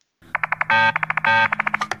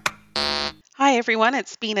Hi everyone,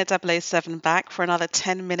 it's B007 back for another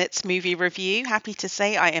 10 minutes movie review. Happy to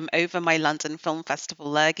say I am over my London Film Festival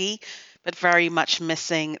lurgy, but very much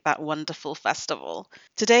missing that wonderful festival.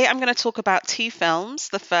 Today I'm going to talk about two films.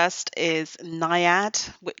 The first is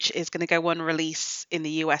NYAD, which is going to go on release in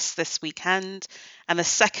the US this weekend, and the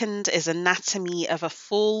second is Anatomy of a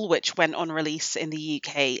Fall, which went on release in the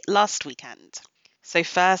UK last weekend. So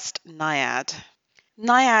first, NYAD.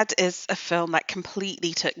 NYAD is a film that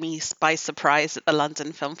completely took me by surprise at the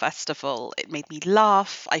London Film Festival. It made me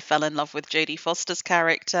laugh. I fell in love with Jodie Foster's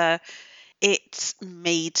character. It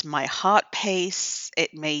made my heart pace.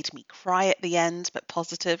 It made me cry at the end, but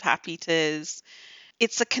positive, happy tears.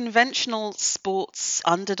 It's a conventional sports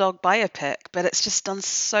underdog biopic, but it's just done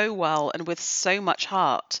so well and with so much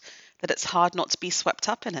heart that it's hard not to be swept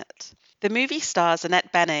up in it. The movie stars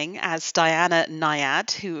Annette Bening as Diana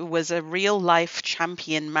NYAD, who was a real life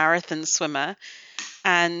champion marathon swimmer.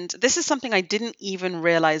 And this is something I didn't even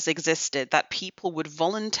realize existed, that people would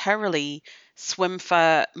voluntarily swim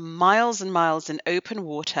for miles and miles in open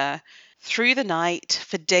water through the night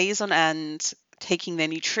for days on end, taking their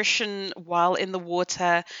nutrition while in the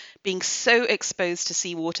water, being so exposed to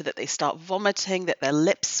seawater that they start vomiting, that their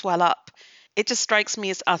lips swell up. It just strikes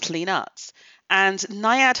me as utterly nuts. And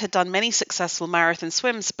NYAD had done many successful marathon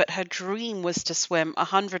swims, but her dream was to swim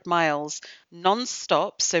 100 miles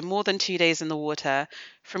non-stop, so more than 2 days in the water,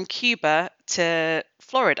 from Cuba to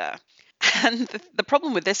Florida. And the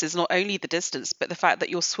problem with this is not only the distance, but the fact that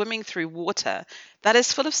you're swimming through water that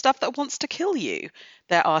is full of stuff that wants to kill you.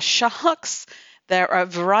 There are sharks, there are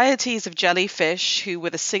varieties of jellyfish who,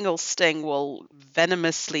 with a single sting, will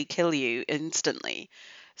venomously kill you instantly.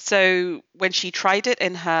 So when she tried it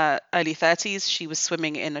in her early 30s, she was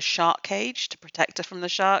swimming in a shark cage to protect her from the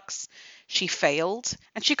sharks. She failed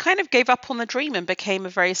and she kind of gave up on the dream and became a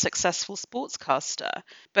very successful sportscaster.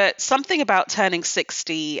 But something about turning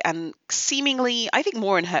 60 and seemingly, I think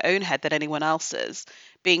more in her own head than anyone else's,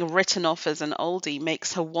 being written off as an oldie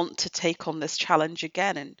makes her want to take on this challenge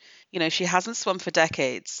again. And she hasn't swum for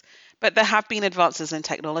decades. But there have been advances in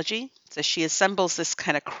technology. So she assembles this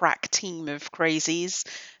kind of crack team of crazies.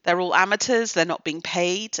 They're all amateurs, they're not being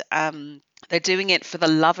paid. They're doing it for the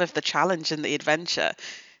love of the challenge and the adventure.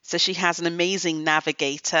 So she has an amazing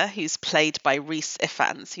navigator who's played by Rhys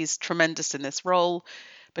Ifans, who's tremendous in this role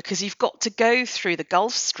because you've got to go through the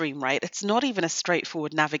Gulf Stream, right? It's not even a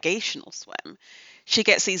straightforward navigational swim. She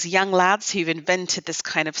gets these young lads who've invented this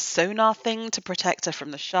kind of sonar thing to protect her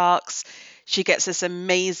from the sharks. She gets this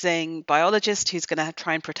amazing biologist who's going to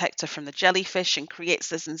try and protect her from the jellyfish and creates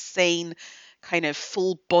this insane kind of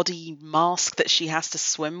full body mask that she has to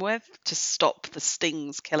swim with to stop the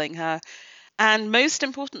stings killing her. And most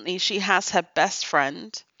importantly, she has her best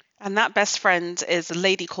friend. And that best friend is a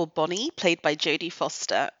lady called Bonnie, played by Jodie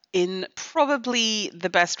Foster, in probably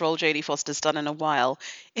the best role Jodie Foster's done in a while,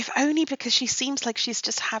 if only because she seems like she's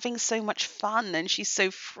just having so much fun and she's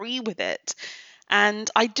so free with it. And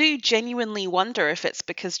I do genuinely wonder if it's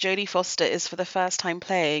because Jodie Foster is for the first time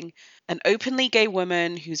playing an openly gay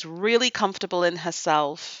woman who's really comfortable in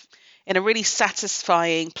herself, in a really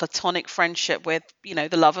satisfying platonic friendship with,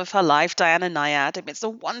 the love of her life, Diana NYAD. I mean, it's a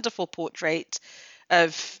wonderful portrait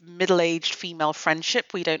of middle-aged female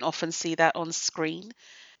friendship. We don't often see that on screen.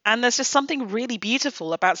 And there's just something really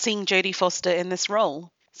beautiful about seeing Jodie Foster in this role.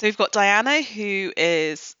 So we've got Diana, who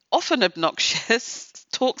is often obnoxious,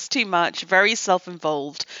 talks too much, very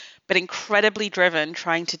self-involved, but incredibly driven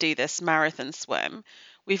trying to do this marathon swim.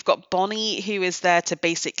 We've got Bonnie, who is there to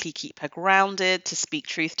basically keep her grounded, to speak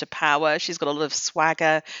truth to power. She's got a lot of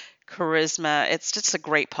swagger, charisma. It's just a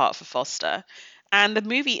great part for Foster. And the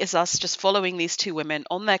movie is us just following these two women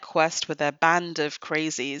on their quest with their band of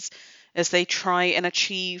crazies as they try and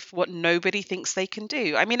achieve what nobody thinks they can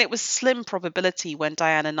do. I mean, it was slim probability when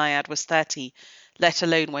Diana NYAD was 30, let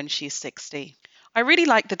alone when she's 60. I really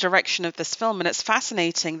like the direction of this film, and it's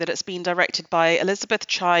fascinating that it's been directed by Elizabeth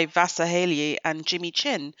Chai Vasahely and Jimmy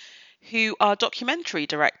Chin, who are documentary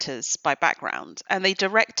directors by background. And they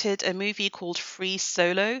directed a movie called Free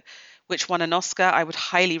Solo, which won an Oscar. I would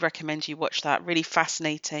highly recommend you watch that. Really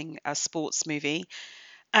fascinating sports movie.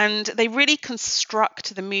 And they really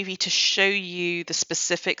construct the movie to show you the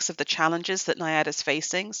specifics of the challenges that NYAD is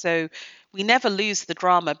facing. So we never lose the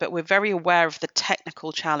drama, but we're very aware of the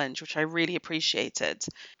technical challenge, which I really appreciated.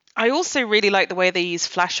 I also really like the way they use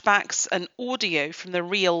flashbacks and audio from the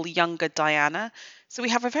real younger Diana. So we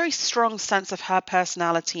have a very strong sense of her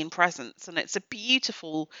personality and presence. And it's a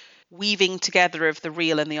beautiful weaving together of the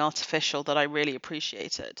real and the artificial that I really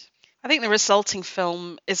appreciated. I think the resulting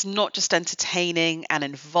film is not just entertaining and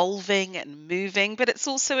involving and moving, but it's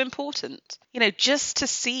also important. Just to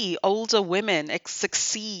see older women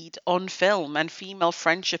succeed on film and female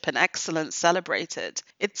friendship and excellence celebrated,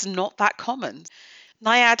 it's not that common.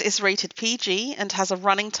 NYAD is rated PG and has a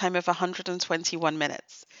running time of 121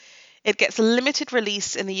 minutes. It gets a limited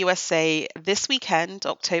release in the USA this weekend,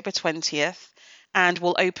 October 20th, and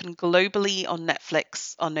will open globally on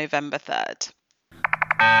Netflix on November 3rd.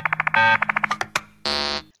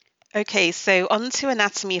 Okay, so on to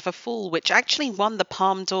Anatomy of a Fall, which actually won the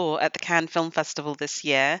Palme d'Or at the Cannes Film Festival this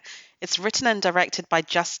year. It's written and directed by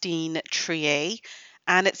Justine Triet,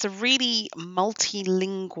 and it's a really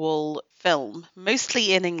multilingual film,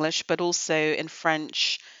 mostly in English, but also in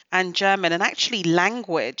French and German. And actually,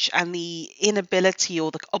 language and the inability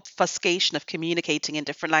or the obfuscation of communicating in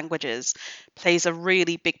different languages plays a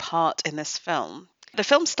really big part in this film. The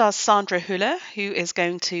film stars Sandra Hüller, who is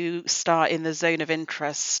going to star in The Zone of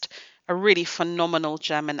Interest, a really phenomenal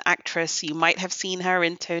German actress. You might have seen her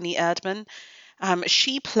in Toni Erdmann.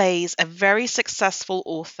 She plays a very successful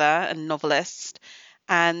author and novelist,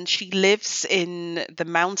 and she lives in the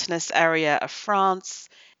mountainous area of France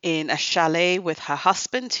in a chalet with her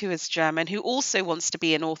husband, who is German, who also wants to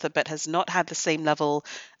be an author but has not had the same level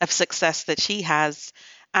of success that she has,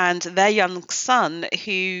 and their young son,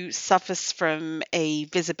 who suffers from a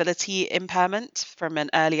visibility impairment from an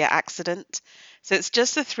earlier accident. So it's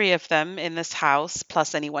just the three of them in this house,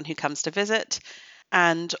 plus anyone who comes to visit.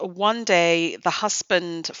 And one day, the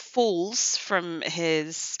husband falls from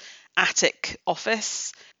his attic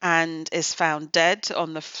office and is found dead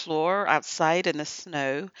on the floor outside in the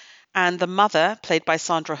snow. And the mother, played by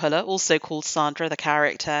Sandra Hüller, also called Sandra, the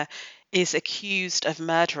character, is accused of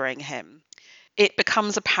murdering him. It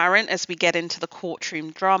becomes apparent as we get into the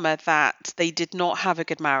courtroom drama that they did not have a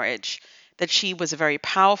good marriage, that she was a very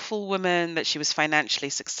powerful woman, that she was financially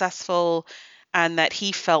successful, and that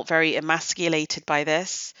he felt very emasculated by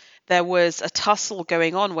this. There was a tussle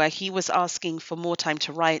going on where he was asking for more time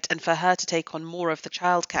to write and for her to take on more of the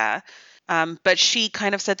childcare. But she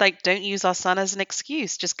kind of said, like, don't use our son as an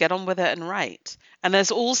excuse, just get on with it and write. And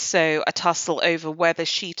there's also a tussle over whether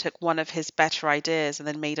she took one of his better ideas and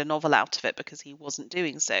then made a novel out of it because he wasn't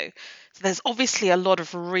doing so. So there's obviously a lot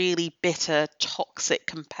of really bitter, toxic,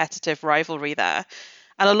 competitive rivalry there,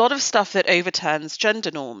 and a lot of stuff that overturns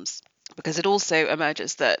gender norms, because it also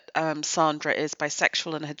emerges that Sandra is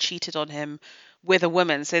bisexual and had cheated on him with a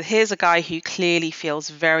woman. So here's a guy who clearly feels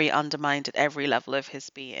very undermined at every level of his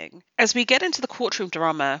being. As we get into the courtroom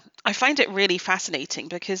drama, I find it really fascinating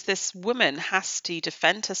because this woman has to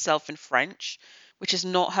defend herself in French, which is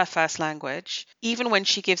not her first language. Even when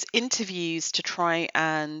she gives interviews to try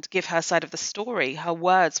and give her side of the story, her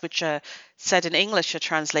words, which are said in English, are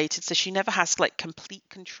translated, so she never has like complete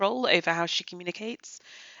control over how she communicates.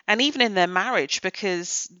 And even in their marriage,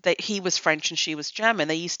 because he was French and she was German,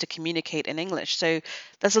 they used to communicate in English. So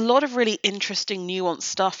there's a lot of really interesting, nuanced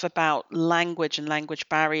stuff about language and language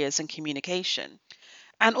barriers and communication.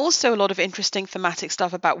 And also a lot of interesting thematic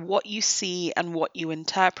stuff about what you see and what you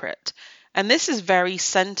interpret. And this is very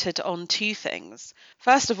centered on two things.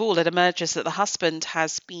 First of all, it emerges that the husband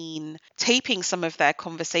has been taping some of their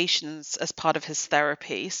conversations as part of his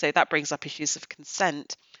therapy. So that brings up issues of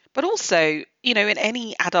consent. But also, in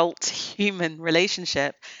any adult human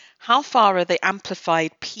relationship, how far are the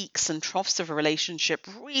amplified peaks and troughs of a relationship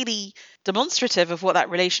really demonstrative of what that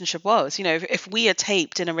relationship was? If we are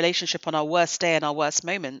taped in a relationship on our worst day and our worst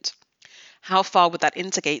moment, how far would that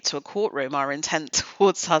integrate to a courtroom, our intent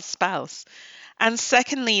towards our spouse? And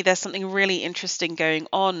secondly, there's something really interesting going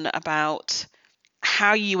on about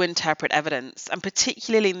how you interpret evidence, and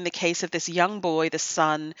particularly in the case of this young boy, the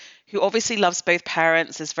son, who obviously loves both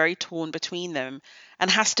parents, is very torn between them,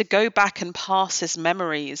 and has to go back and pass his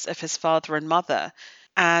memories of his father and mother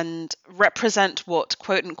and represent what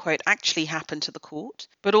quote unquote actually happened to the court,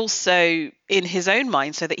 but also in his own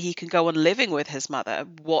mind so that he can go on living with his mother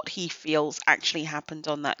what he feels actually happened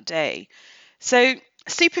on that day. So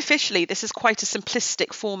superficially, this is quite a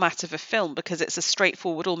simplistic format of a film because it's a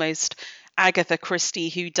straightforward, almost Agatha Christie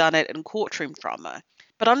whodunit and courtroom drama.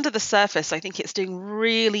 But under the surface, I think it's doing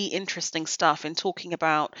really interesting stuff in talking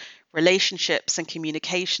about relationships and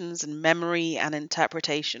communications and memory and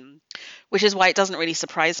interpretation, which is why it doesn't really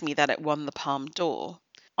surprise me that it won the Palme d'Or.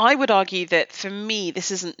 I would argue that for me,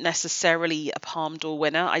 this isn't necessarily a Palme d'Or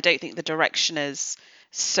winner. I don't think the direction is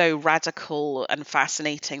so radical and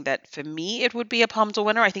fascinating that for me it would be a Palme d'Or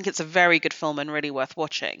winner. I think it's a very good film and really worth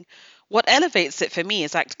watching. What elevates it for me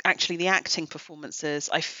is actually the acting performances.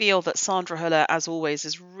 I feel that Sandra Hüller, as always,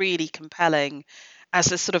 is really compelling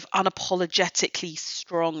as a sort of unapologetically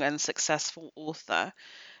strong and successful author.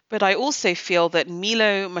 But I also feel that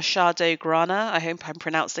Milo Machado Grana, I hope I'm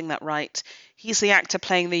pronouncing that right, he's the actor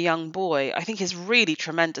playing the young boy, I think is really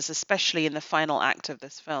tremendous, especially in the final act of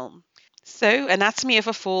this film. So, Anatomy of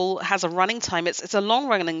a Fall has a running time. It's a long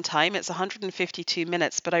running time. It's 152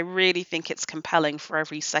 minutes, but I really think it's compelling for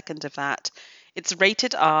every second of that. It's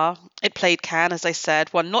rated R. It played Cannes, as I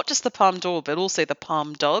said, won not just the Palme d'Or, but also the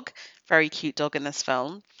Palme Dog. Very cute dog in this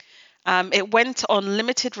film. It went on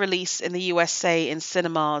limited release in the USA in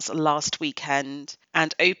cinemas last weekend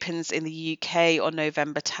and opens in the UK on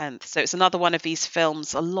November 10th. So it's another one of these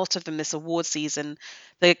films, a lot of them this award season,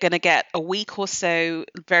 they're going to get a week or so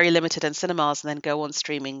very limited in cinemas and then go on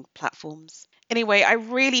streaming platforms. Anyway, I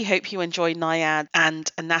really hope you enjoy NYAD and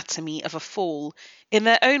Anatomy of a Fall. In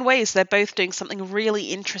their own ways, they're both doing something really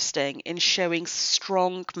interesting in showing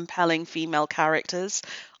strong, compelling female characters.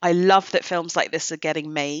 I love that films like this are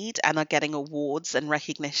getting made and are getting awards and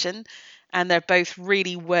recognition. And they're both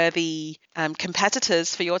really worthy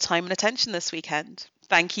competitors for your time and attention this weekend.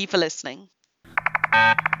 Thank you for listening.